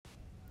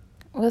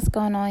What's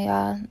going on,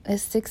 y'all?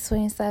 It's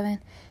 6:27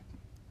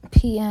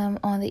 p.m.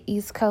 on the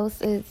East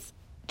Coast. It's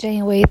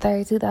January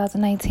 3rd,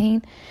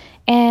 2019.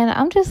 And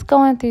I'm just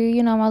going through,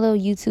 my little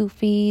YouTube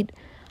feed,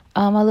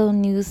 my little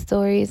news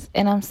stories.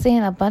 And I'm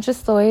seeing a bunch of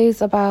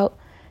stories about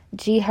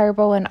G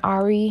Herbo and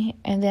Ari.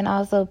 And then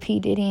also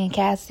P. Diddy and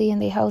Cassie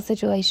and the whole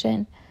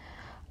situation.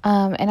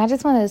 And I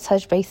just wanted to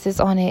touch bases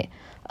on it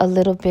a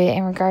little bit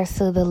in regards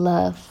to the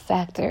love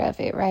factor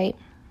of it, right?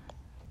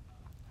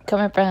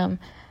 Coming from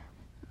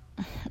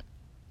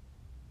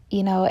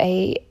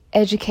a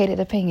educated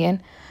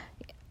opinion.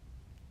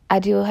 I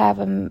do have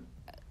a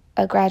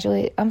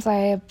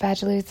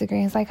bachelor's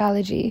degree in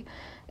psychology,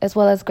 as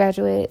well as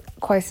graduate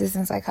courses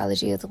in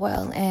psychology as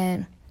well.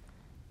 And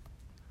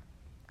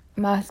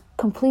my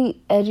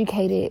complete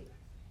educated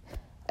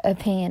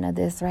opinion of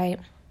this, right?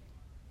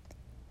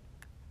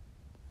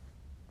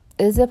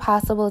 Is it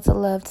possible to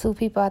love two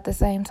people at the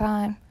same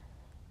time?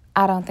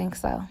 I don't think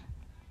so.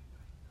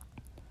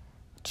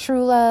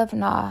 True love,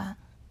 nah,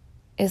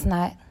 it's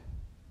not.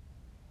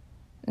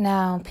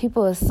 Now,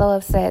 people are so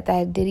upset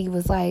that Diddy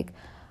was like,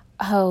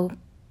 oh,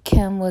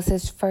 Kim was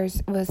his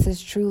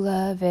true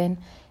love, and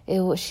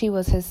she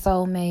was his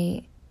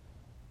soulmate,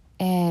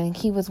 and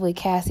he was with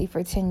Cassie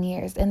for 10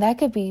 years. And that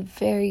could be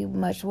very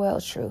much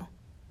true.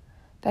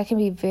 That can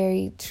be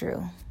very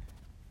true.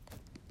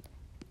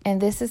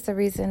 And this is the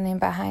reasoning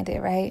behind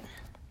it, right?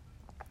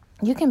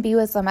 You can be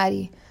with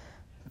somebody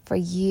for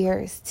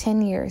years,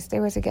 10 years. They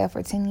were together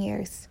for 10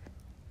 years.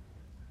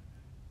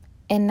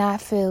 And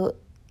not feel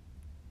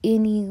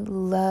any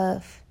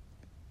love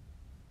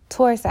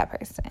towards that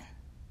person.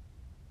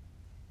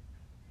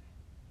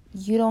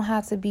 You don't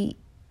have to be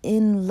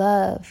in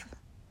love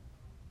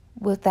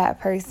with that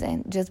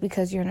person just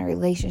because you're in a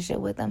relationship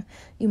with them.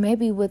 You may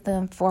be with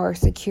them for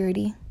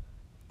security.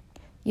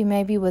 You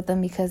may be with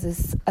them because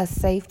it's a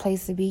safe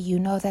place to be. You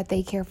know that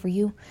they care for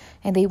you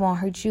and they won't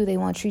hurt you. They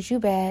won't treat you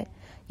bad.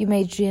 You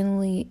may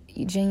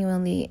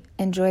genuinely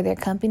enjoy their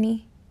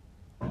company.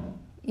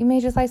 You may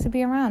just like to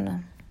be around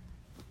them.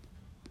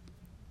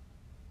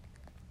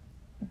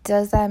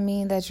 Does that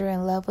mean that you're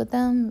in love with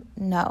them?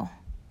 No.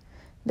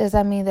 Does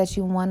that mean that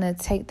you want to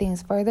take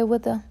things further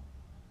with them?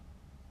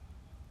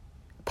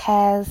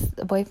 Past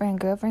boyfriend,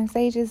 girlfriend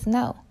stages?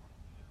 No.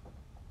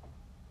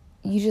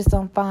 You just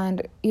don't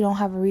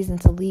have a reason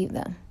to leave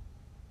them.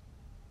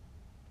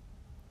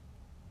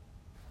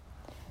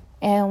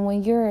 And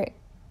when you're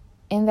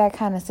in that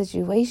kind of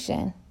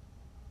situation,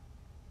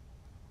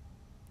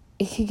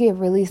 it could get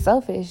really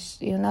selfish,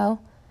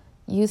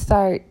 You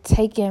start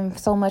taking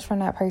so much from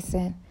that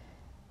person.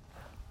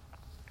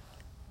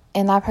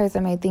 And that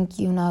person may think,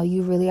 you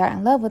really are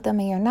in love with them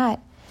and you're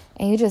not.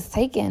 And you're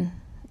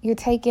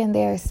taking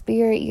their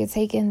spirit, you're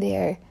taking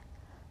their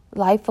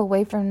life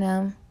away from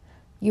them.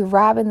 You're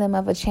robbing them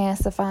of a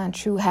chance to find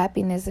true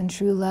happiness and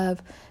true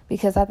love.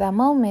 Because at that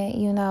moment,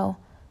 you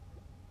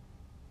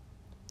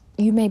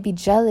may be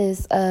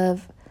jealous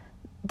of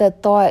the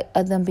thought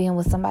of them being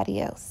with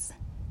somebody else.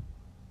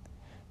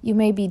 You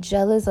may be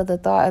jealous of the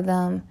thought of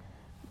them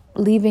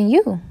leaving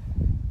you.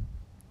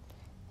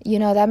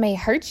 That may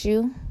hurt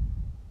you.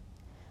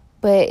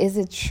 But is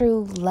it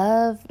true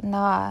love?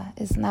 Nah,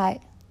 it's not.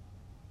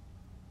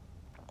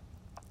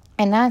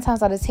 And 9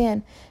 times out of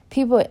 10,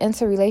 people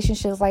enter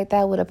relationships like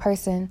that with a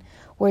person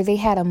where they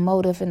had a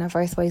motive in the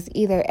first place.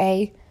 Either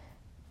A,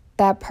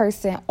 that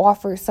person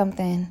offered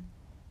something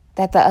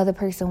that the other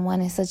person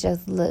wanted, such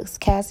as looks.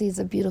 Cassie's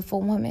a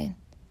beautiful woman.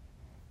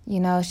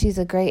 She's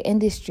a great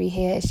industry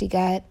head. She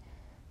got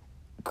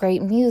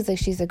great music.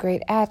 She's a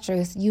great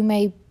actress. You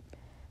may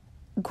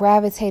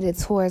gravitate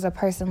towards a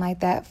person like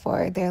that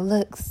for their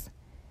looks.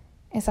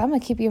 And so I'm going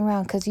to keep you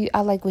around because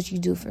I like what you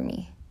do for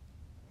me.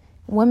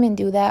 Women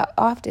do that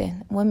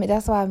often.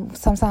 That's why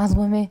sometimes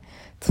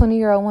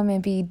 20-year-old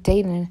women be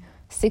dating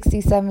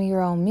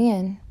 67-year-old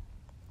men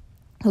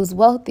who's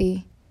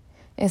wealthy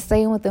and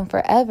staying with them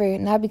forever,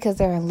 not because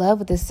they're in love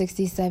with this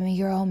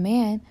 67-year-old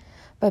man,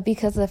 but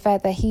because of the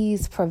fact that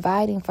he's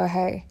providing for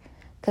her,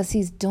 because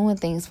he's doing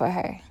things for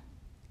her.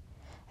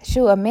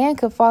 Shoot, a man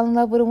could fall in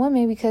love with a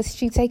woman because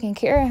she's taking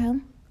care of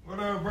him. What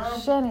up, bro?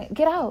 Shannon,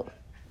 get out.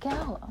 Get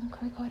out. I'm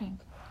recording.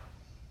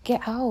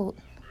 Get out.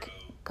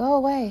 Go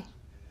away.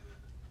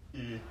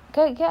 Yeah.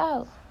 Get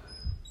out.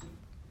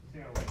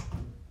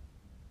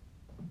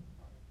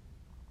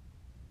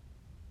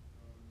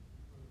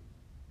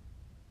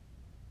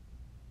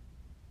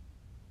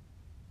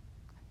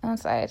 I'm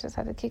sorry, I just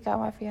had to kick out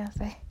my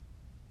fiance.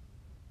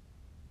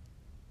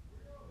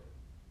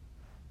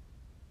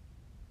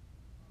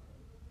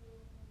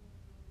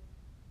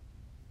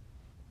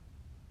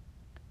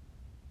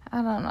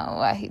 I don't know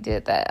why he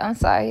did that. I'm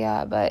sorry,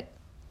 y'all, but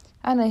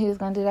I knew he was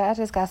going to do that. I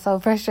just got so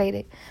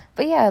frustrated.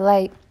 But yeah, a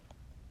lot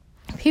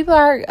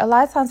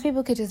of times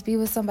people could just be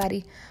with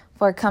somebody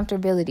for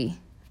comfortability.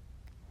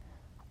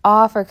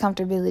 All for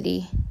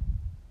comfortability.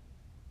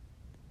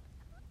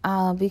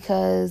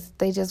 Because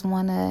they just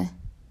want to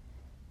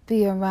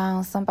be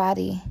around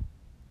somebody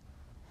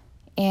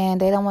and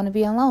they don't want to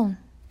be alone.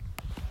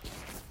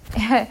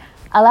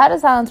 A lot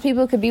of times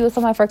people could be with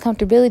somebody for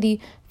comfortability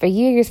for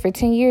years, for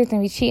 10 years,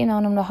 and be cheating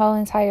on them the whole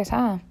entire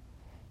time.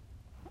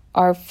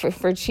 Or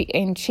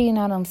cheating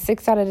on them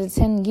 6 out of the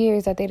 10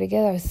 years that they're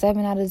together, or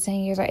 7 out of the 10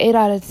 years, or 8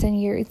 out of the 10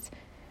 years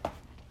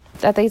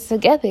that they're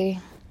together.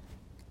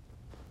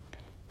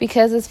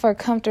 Because it's for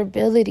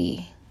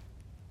comfortability.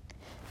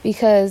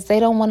 Because they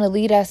don't want to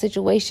leave that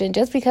situation.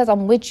 Just because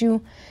I'm with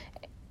you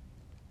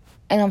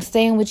and I'm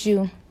staying with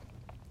you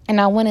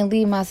and I want to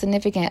leave my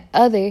significant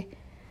other,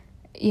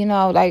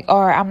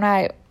 or I'm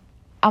going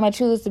to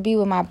choose to be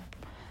with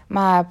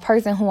my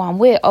person who I'm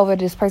with over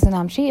this person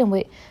I'm cheating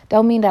with,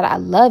 don't mean that I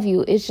love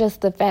you. It's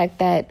just the fact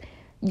that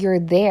you're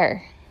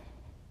there.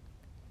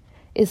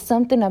 It's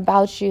something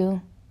about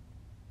you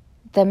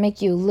that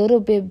make you a little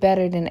bit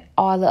better than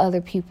all the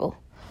other people.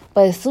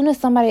 But as soon as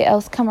somebody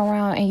else come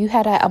around and you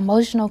have that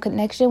emotional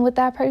connection with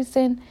that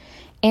person,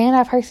 and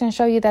that person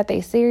show you that they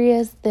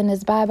serious, then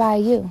it's bye-bye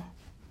you.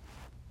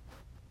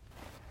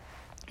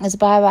 It's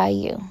bye-bye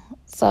you.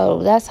 So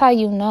that's how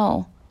you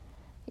know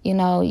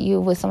you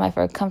with somebody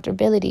for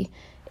comfortability.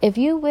 If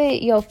you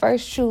with your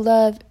first true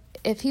love,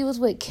 if he was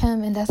with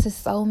Kim and that's his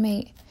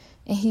soulmate,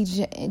 and he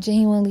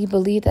genuinely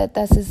believed that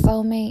that's his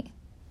soulmate,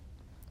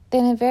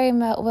 then it very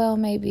well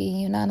may be,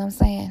 you know what I'm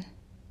saying?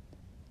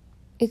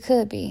 It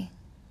could be.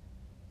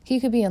 He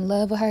could be in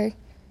love with her.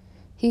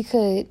 He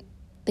could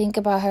think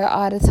about her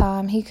all the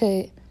time. He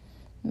could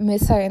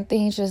miss her and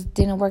things just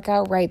didn't work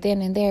out right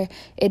then and there.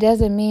 It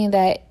doesn't mean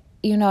that,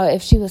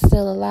 if she was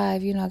still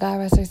alive, God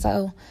rest her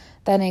soul,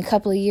 that in a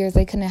couple of years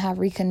they couldn't have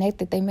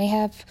reconnected. They may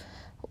have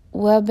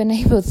been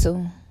able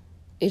to.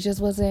 It just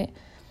wasn't,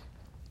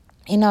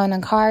 in the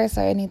cards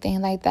or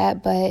anything like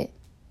that. But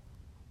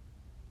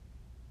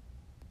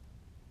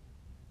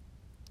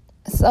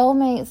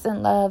soulmates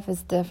and love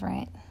is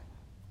different.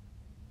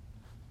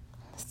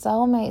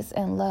 Soulmates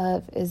and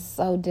love is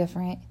so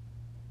different.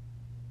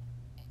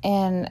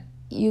 And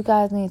you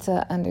guys need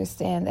to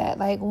understand that.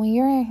 Like when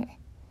you're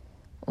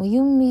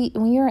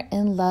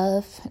in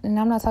love, and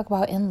I'm not talking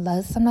about in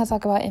lust, I'm not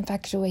talking about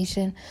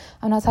infatuation,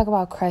 I'm not talking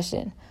about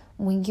crushing.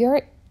 When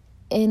you're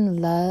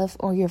in love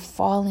or you're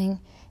falling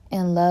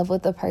in love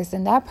with a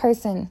person, that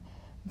person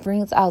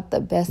brings out the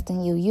best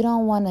in you. You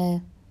don't want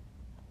to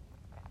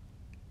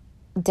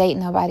date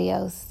nobody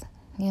else.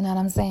 You know what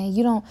I'm saying?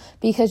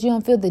 Because you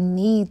don't feel the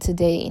need to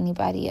date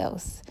anybody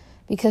else.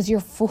 Because you're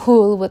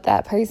full with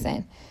that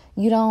person.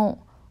 You don't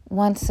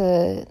want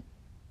to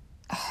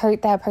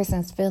hurt that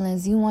person's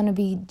feelings. You want to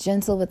be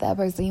gentle with that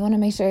person. You want to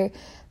make sure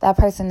that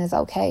person is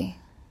okay.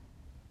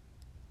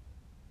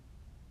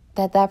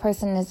 That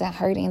person isn't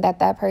hurting.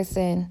 That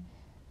person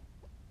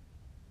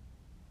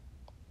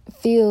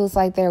feels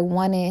like they're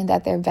wanted and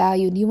that they're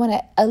valued. You want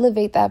to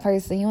elevate that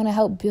person. You want to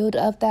help build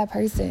up that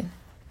person.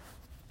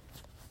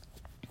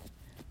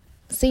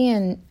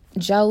 Seeing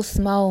Joe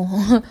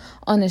Smo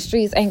on the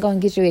streets ain't going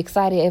to get you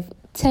excited. If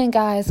 10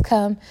 guys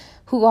come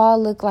who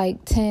all look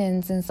like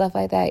 10s and stuff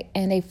like that,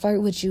 and they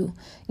flirt with you,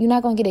 you're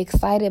not going to get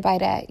excited by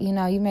that. You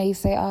may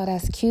say, oh,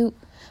 that's cute,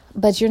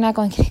 but you're not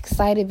going to get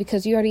excited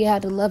because you already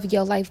had the love of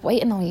your life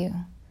waiting on you.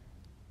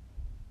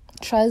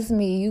 Trust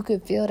me, you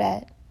could feel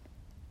that.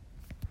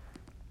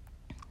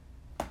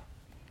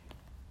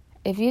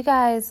 If you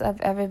guys have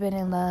ever been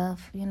in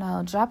love,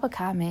 drop a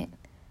comment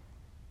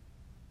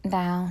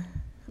down.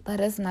 Let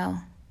us know.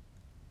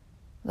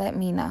 Let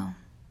me know.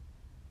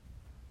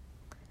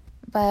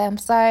 But I'm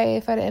sorry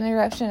for the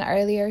interruption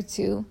earlier,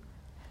 too.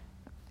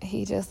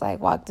 He just,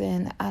 walked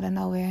in out of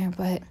nowhere.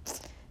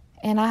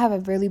 And I have a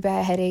really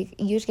bad headache.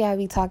 Usually I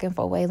be talking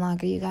for way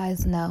longer, you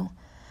guys know.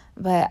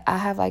 But I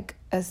have,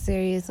 a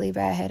seriously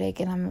bad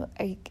headache, and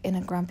I'm, in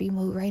a grumpy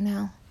mood right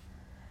now.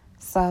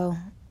 So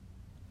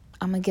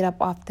I'm going to get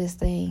up off this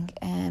thing,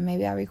 and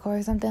maybe I'll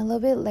record something a little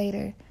bit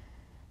later.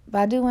 But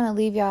I do want to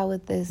leave y'all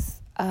with this.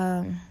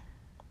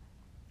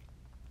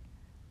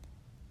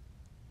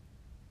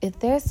 If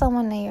there's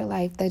someone in your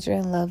life that you're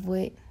in love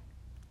with,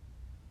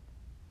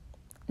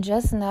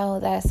 just know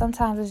that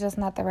sometimes it's just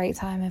not the right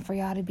timing for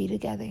y'all to be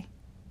together.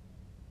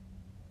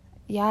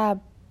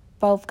 Y'all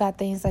both got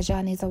things that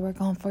y'all need to work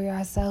on for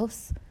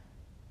yourselves.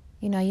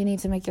 You need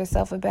to make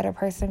yourself a better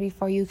person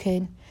before you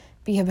can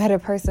be a better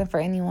person for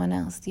anyone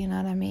else. You know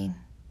what I mean?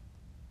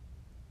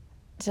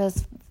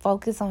 Just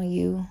focus on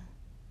you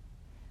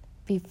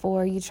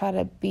before you try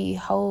to be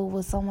whole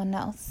with someone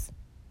else.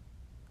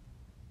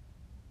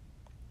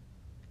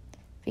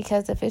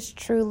 Because if it's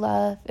true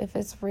love, if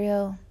it's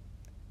real,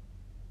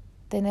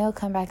 then they'll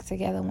come back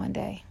together one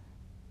day.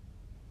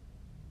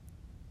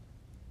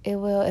 It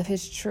will, if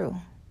it's true.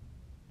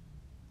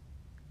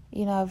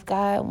 If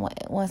God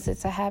wants it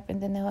to happen,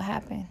 then it will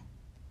happen.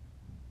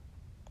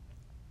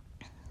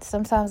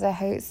 Sometimes it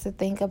hurts to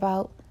think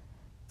about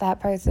that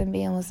person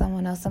being with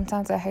someone else.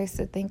 Sometimes it hurts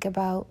to think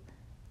about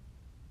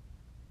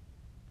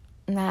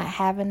not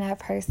having that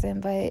person,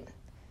 but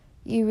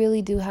you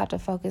really do have to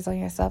focus on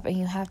yourself, and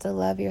you have to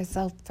love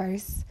yourself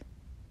first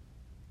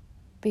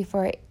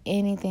before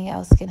anything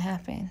else can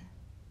happen.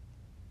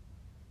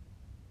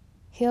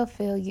 He'll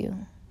feel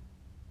you.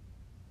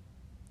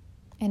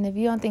 And if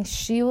you don't think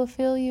she will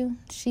feel you,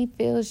 she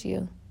feels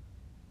you.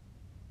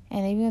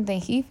 And if you don't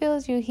think he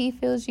feels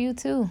you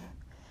too.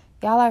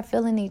 Y'all are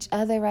feeling each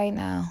other right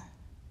now.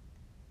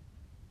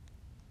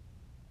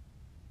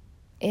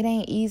 It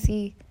ain't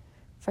easy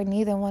for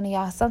neither one of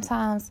y'all.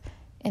 Sometimes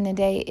in the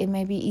day, it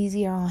may be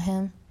easier on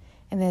him.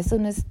 And then as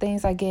soon as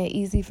things are getting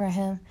easy for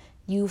him,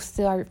 you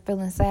start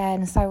feeling sad.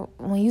 And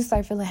when you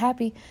start feeling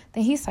happy,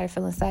 then he starts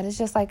feeling sad. It's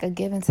just like a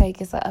give and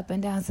take. It's an up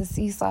and down. It's a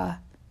seesaw.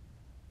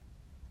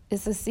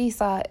 It's a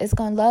seesaw.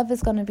 Love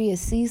is going to be a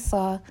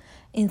seesaw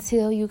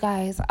until you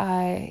guys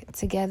are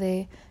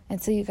together,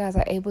 until you guys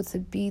are able to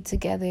be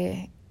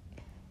together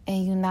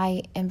and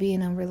unite and be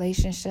in a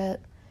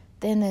relationship.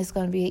 Then it's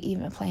going to be an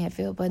even playing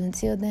field. But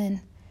until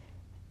then,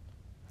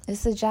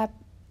 it's a job.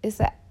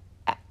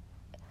 I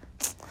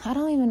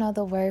don't even know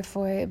the word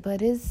for it,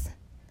 but it's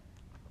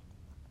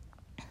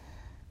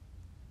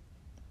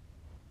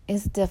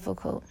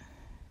difficult.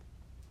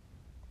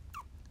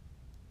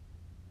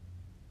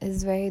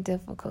 It's very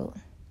difficult.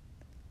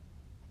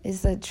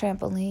 It's a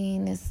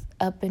trampoline. It's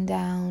up and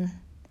down.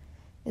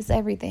 It's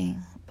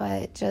everything.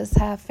 But just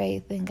have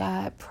faith in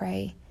God.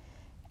 Pray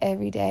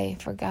every day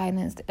for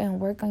guidance and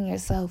work on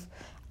yourself.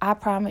 I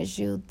promise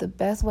you, the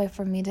best way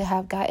for me to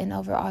have gotten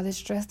over all the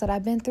stress that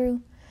I've been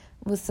through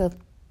was to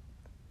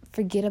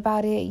forget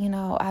about it. You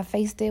know, I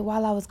faced it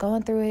while I was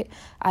going through it.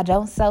 I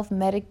don't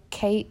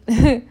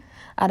self-medicate.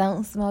 I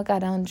don't smoke. I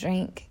don't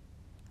drink.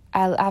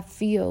 I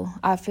feel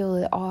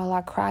it all.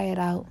 I cry it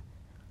out.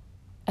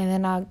 And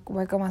then I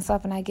work on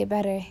myself and I get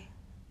better.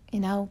 You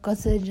know, go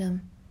to the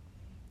gym.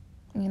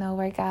 You know,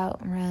 work out,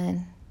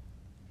 run,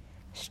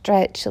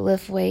 stretch,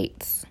 lift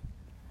weights.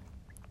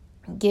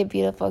 Get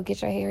beautiful,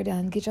 get your hair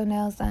done, get your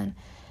nails done.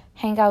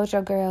 Hang out with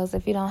your girls.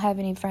 If you don't have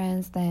any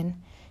friends,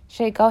 then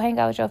go hang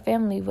out with your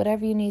family.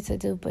 Whatever you need to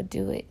do, but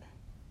do it.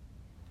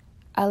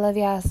 I love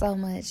y'all so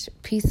much.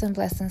 Peace and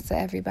blessings to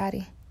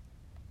everybody.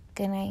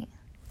 Good night.